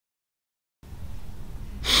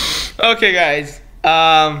Okay, guys.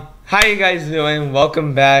 How you guys doing?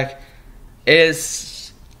 Welcome back.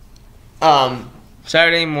 It's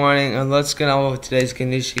Saturday morning, and let's get on with today's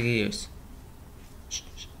condition news.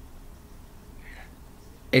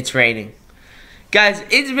 It's raining, guys.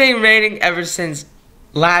 It's been raining ever since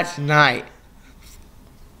last night.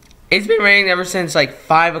 It's been raining ever since like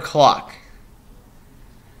 5 o'clock.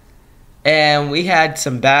 And we had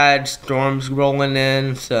some bad storms rolling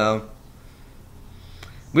in, so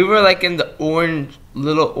we were like in the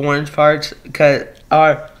little orange parts because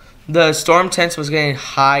the storm tents was getting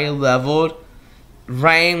high leveled.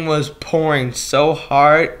 Rain was pouring so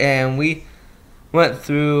hard, and we went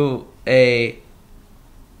through a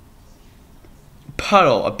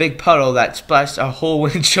big puddle that splashed our whole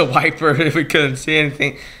windshield wiper. We couldn't see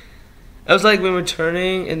anything. It was like we were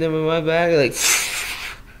turning, and then we went back like.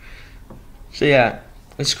 So yeah,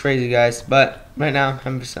 it's crazy, guys. But right now I'm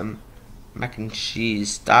having some mac and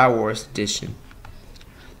cheese, Star Wars edition.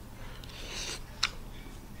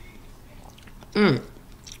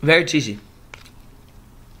 Very cheesy.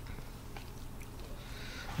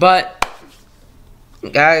 But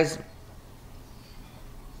guys,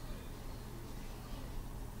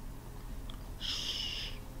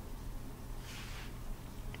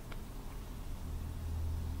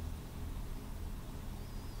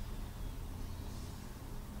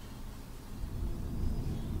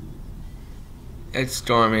 it's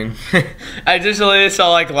storming. I just literally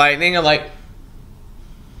saw like lightning. I'm like,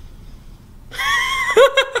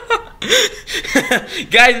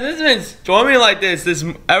 guys, this has been storming like this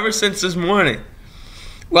ever since this morning.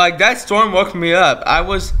 Like that storm woke me up.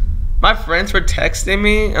 My friends were texting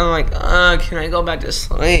me, and I'm like, can I go back to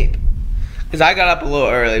sleep? Because I got up a little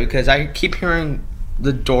early because I keep hearing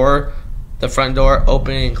the front door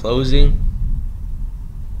opening and closing.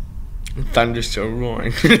 And thunder still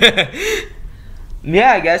roaring.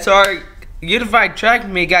 Yeah, I guess our Unified Track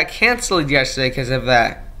Meet got canceled yesterday because of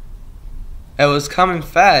that. It was coming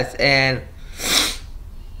fast, and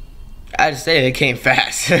I just say it came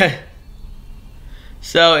fast.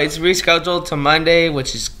 So it's rescheduled to Monday,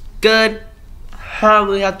 which is good.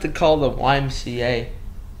 Probably have to call the YMCA.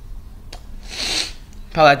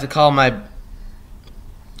 Probably have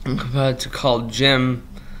to call Jim,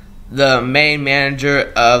 the main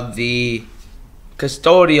manager of the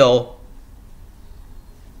custodial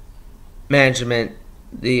management,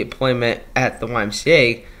 the employment at the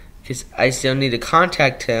YMCA, because I still need to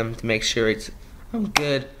contact him to make sure I'm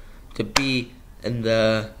good to be in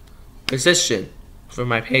the position for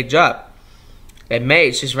my paid job. And May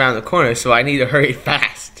is just around the corner, so I need to hurry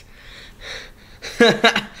fast.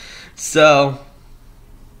 So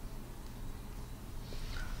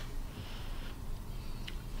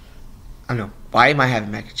I don't know, why am I having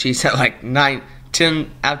mac and cheese at like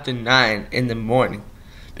 10 after 9 in the morning?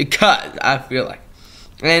 Because I feel like.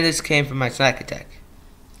 And this came from my snack attack.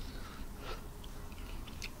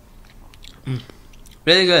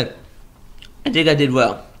 Really good. I think I did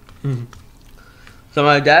well. So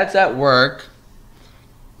my dad's at work.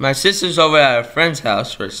 My sister's over at a friend's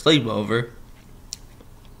house for a sleepover.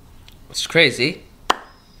 It's crazy.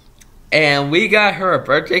 And we got her a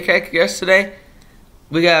birthday cake yesterday.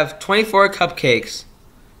 We have 24 cupcakes.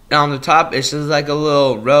 And on the top, it's just like a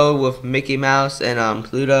little row with Mickey Mouse and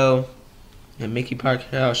Pluto and Mickey Park.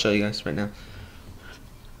 Here, I'll show you guys right now.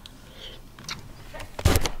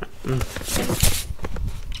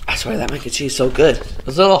 I swear that mac and cheese is so good.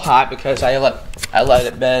 It's a little hot because I let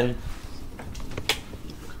it bend.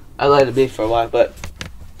 I let it be for a while, but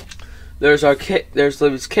there's our cake. There's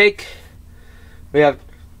Libby's cake. We have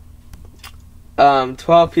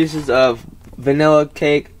 12 pieces of vanilla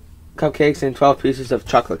cake. Cupcakes and 12 pieces of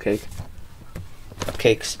chocolate cake.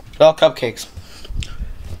 Cupcakes. All cupcakes.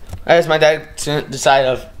 As my dad decided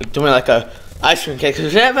of doing like a ice cream cake.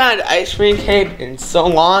 Because we haven't had ice cream cake in so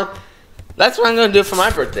long. That's what I'm going to do for my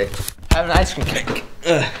birthday. Have an ice cream cake.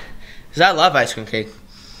 Because I love ice cream cake.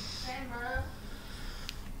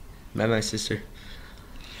 By my sister.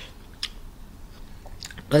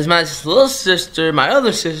 Because my little sister, my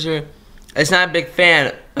other sister, is not a big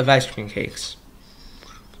fan of ice cream cakes.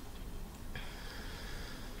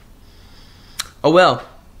 Oh well,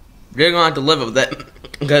 you're gonna have to live with it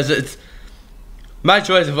because it's my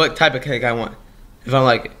choice of what type of cake I want. If I'm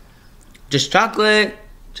like just chocolate,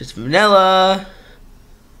 just vanilla,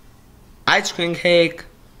 ice cream cake,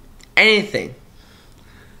 anything.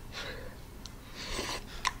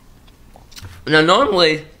 Now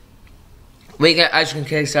normally we get ice cream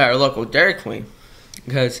cakes at our local Dairy Queen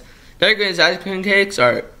because Dairy Queen's ice cream cakes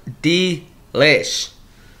are delish.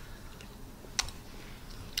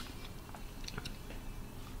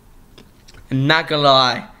 I'm not gonna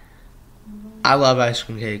lie, I love ice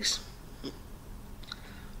cream cakes.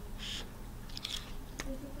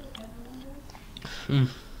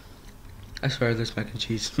 I swear this mac and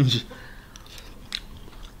cheese.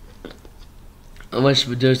 I wish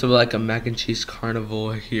there's like a mac and cheese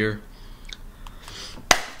carnival here.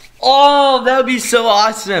 Oh, that would be so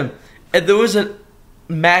awesome if there was a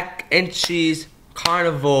mac and cheese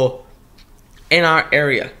carnival in our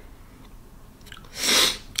area.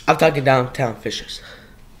 I'm talking downtown Fishers.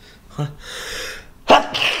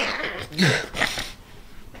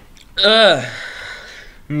 I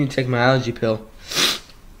need to take my allergy pill.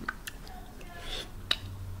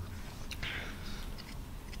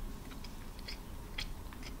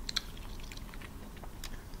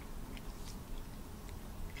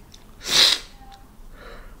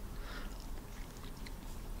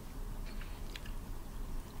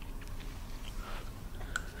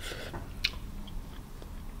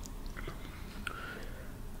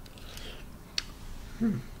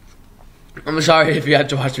 I'm sorry if you have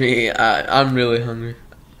to watch me eat. I'm really hungry.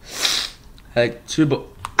 Like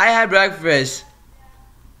I had breakfast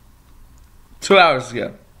 2 hours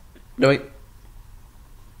ago. No wait.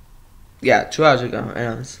 Yeah, 2 hours ago, and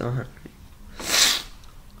I'm still hungry.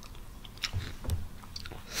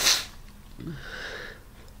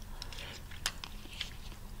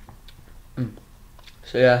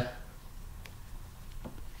 So yeah.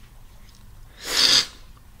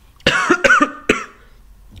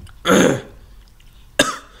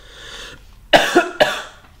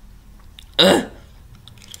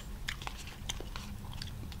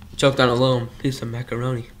 Choked on a little piece of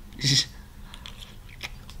macaroni.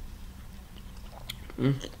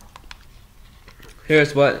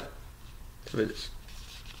 Here's what it is.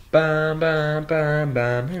 Bam bam bam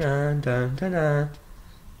bam dun dun dun dun.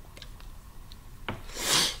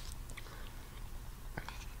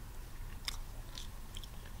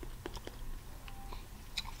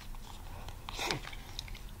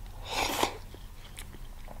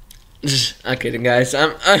 I'm kidding, guys.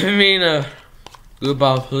 Good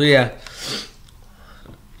ball, yeah.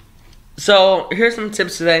 So here's some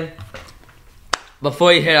tips today.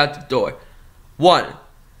 Before you head out the door, 1.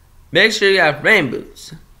 Make sure you have rain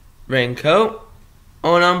boots, raincoat,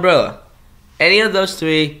 or an umbrella. Any of those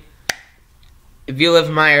 3. If you live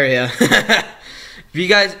in my area, if you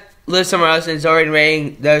guys live somewhere else and it's already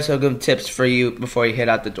raining, those are good tips for you before you head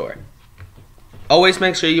out the door. Always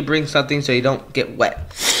make sure you bring something so you don't get wet.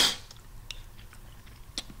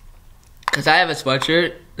 Because I have a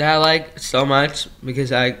sweatshirt that I like so much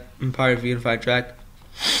because I'm part of Unified Track.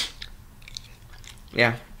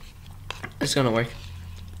 Yeah, it's gonna work.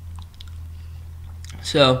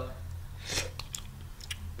 So,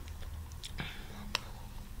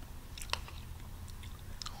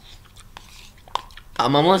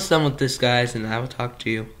 I'm almost done with this, guys, and I will talk to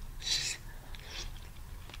you.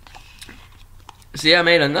 See, I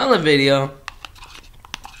made another video,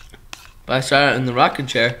 but I started in the rocking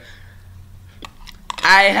chair.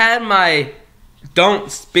 I had my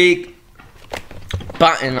don't speak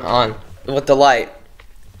button on with the light,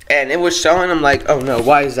 and it was showing. I'm like, oh no,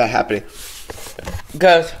 why is that happening?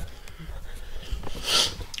 Because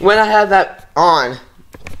when I have that on,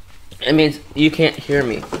 it means you can't hear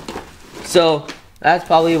me. So that's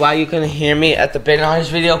probably why you couldn't hear me at the Ben Orange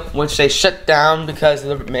video, which they shut down because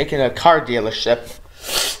they're making a car dealership.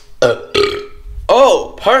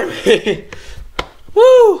 Oh, pardon me.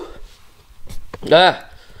 Woo!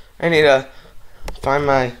 I need to find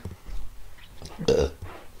my.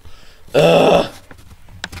 I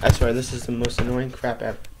swear this is the most annoying crap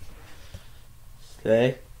ever.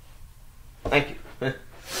 Okay. Thank you.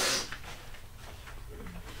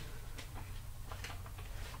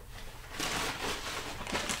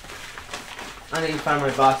 I need to find my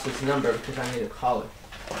boss's number because I need to call her.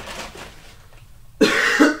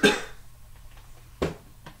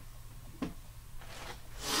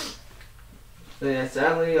 So yeah,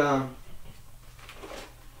 sadly,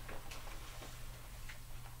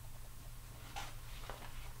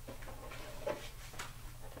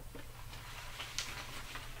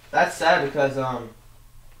 that's sad because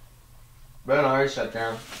Red already shut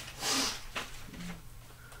down.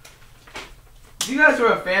 If you guys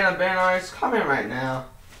were a fan of Ben Arts, comment right now.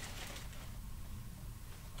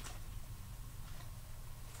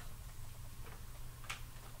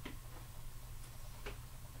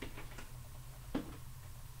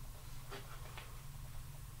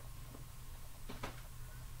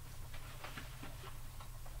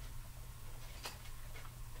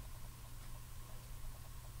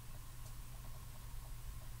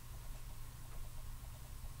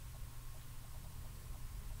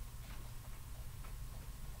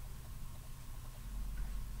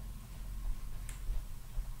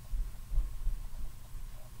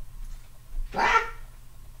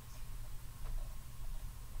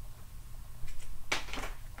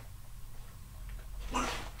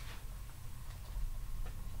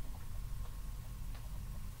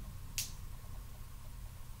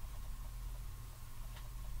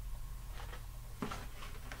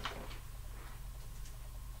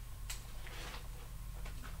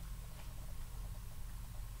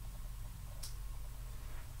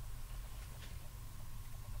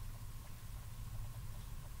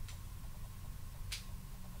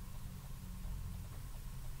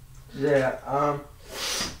 Yeah,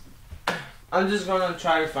 I'm just gonna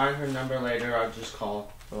try to find her number later. I'll just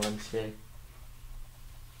call for Wednesday.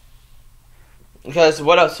 Because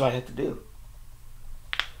what else do I have to do?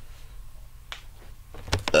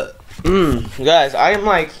 Guys, I'm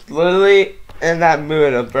like literally in that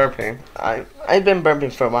mood of burping. I've been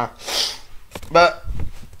burping for a while. But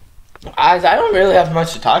I don't really have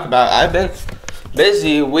much to talk about. I've been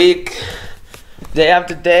busy day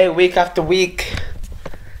after day, week after week.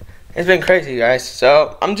 It's been crazy, guys.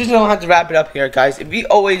 So I'm just gonna have to wrap it up here, guys. If you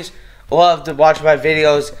always love to watch my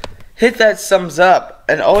videos, hit that thumbs up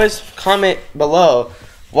and always comment below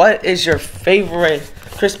what is your favorite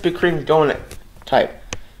Krispy Kreme donut type.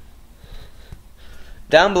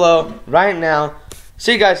 Down below right now.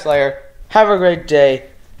 See you guys later. Have a great day.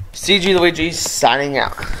 CG Luigi signing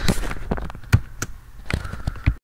out.